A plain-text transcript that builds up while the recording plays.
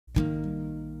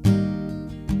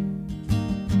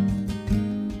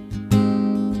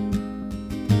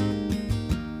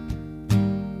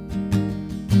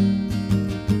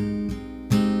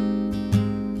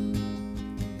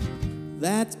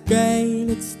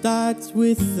It starts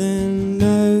with an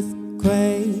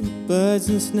earthquake. Birds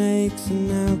and snakes are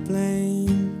now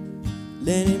playing.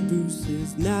 Lenny Bruce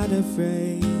is not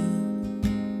afraid.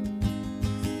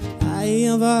 Eye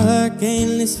of a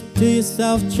hurricane, listen to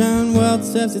yourself churn. World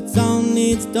serves its own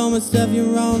needs, don't serve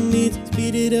your own needs.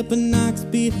 Speed it up and knock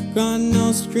speed, ground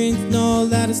no strings, no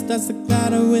ladder. Starts to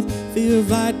clatter with fear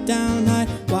right down high.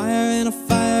 Wire and a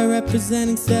fire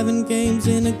representing 7 games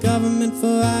in a government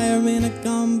for hire in a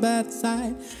combat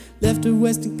side. Left to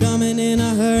west and coming in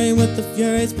a hurry with the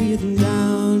furies breathing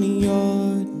down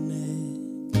your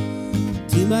neck.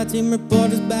 Team by team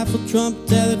reporters baffled Trump,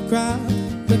 tell the crowd,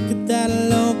 look at that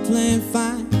low playing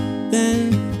fine.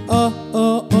 Then,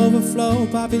 overflow,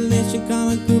 population,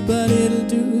 common group, but it'll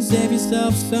do. Save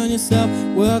yourself, son yourself,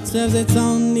 world serves its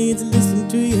own needs. Listen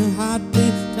to your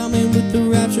heartbeat, tell me with the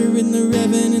rapture in the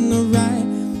ribbon in the right.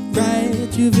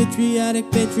 You vitriolic,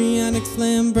 patriotic,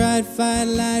 slam, bright, fight,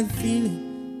 light,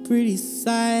 feeling pretty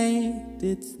sight.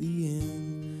 It's the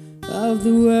end of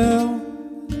the world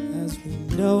as we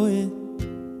know it.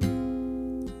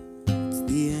 It's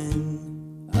the end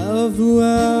of the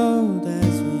world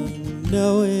as we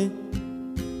know it.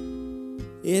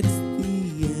 It's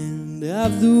the end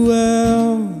of the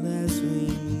world as we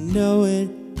know it.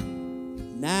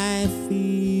 And I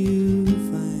feel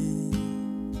fine.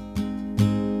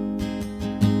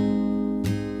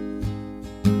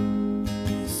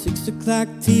 6 o'clock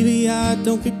TV hour,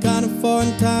 don't get caught in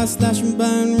foreign ties. Slash and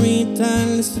burn,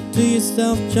 return, listen to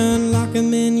yourself churn. Lock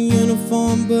 'em in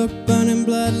uniform, book burning,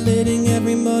 blood leading.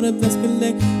 Every motive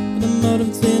escalate, the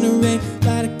motives iterate.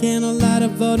 Light a candle, light a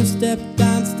votive, step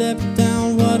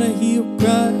down, what a heel,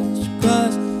 crush,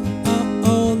 crush.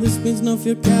 This means no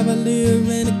fear, cavalier,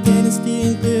 renegade and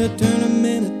steering clear. Turn 'em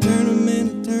into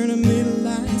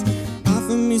lies.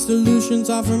 Offer me solutions,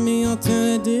 offer me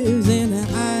alternatives, and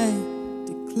I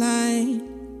decline.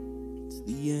 It's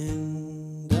the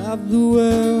end of the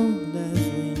world as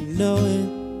we know it.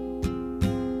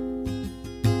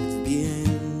 It's the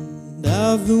end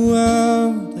of the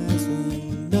world as we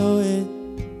know it.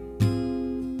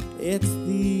 It's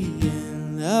the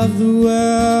end of the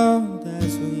world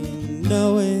as we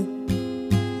know it.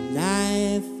 And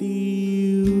I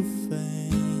feel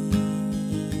fine.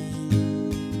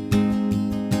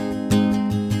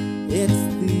 It's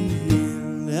the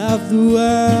end of the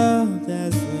world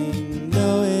as we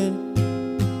know it.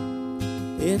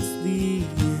 It's the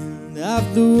end of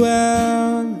the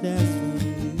world as we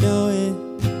know it.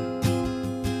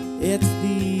 It's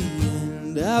the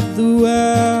end of the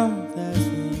world as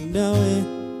we know it.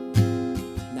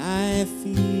 And I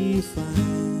feel fine.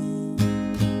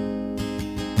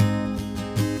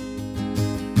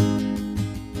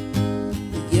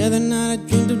 The other night I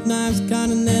dreamed of knives,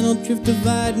 continental drift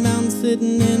divide, mountains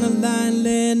sitting in a line.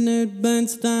 Leonard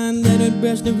Bernstein, Leonard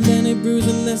Brezhnev, Lenny Bruce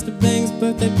and Lester Bangs,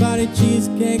 birthday party,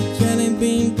 cheesecake, jelly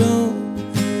bean, boom.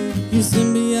 You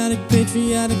symbiotic,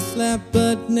 patriotic, slap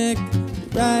butt neck,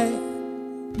 right.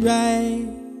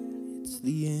 It's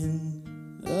the end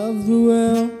of the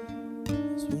world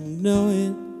as we know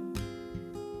it.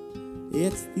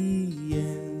 It's the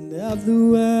end of the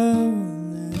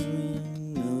world as we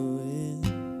know it.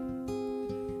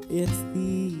 It's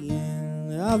the end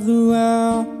of the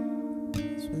world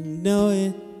as we know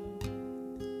it.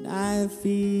 And I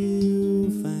feel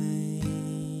fine.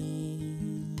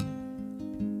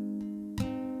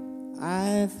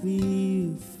 I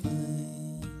feel fine.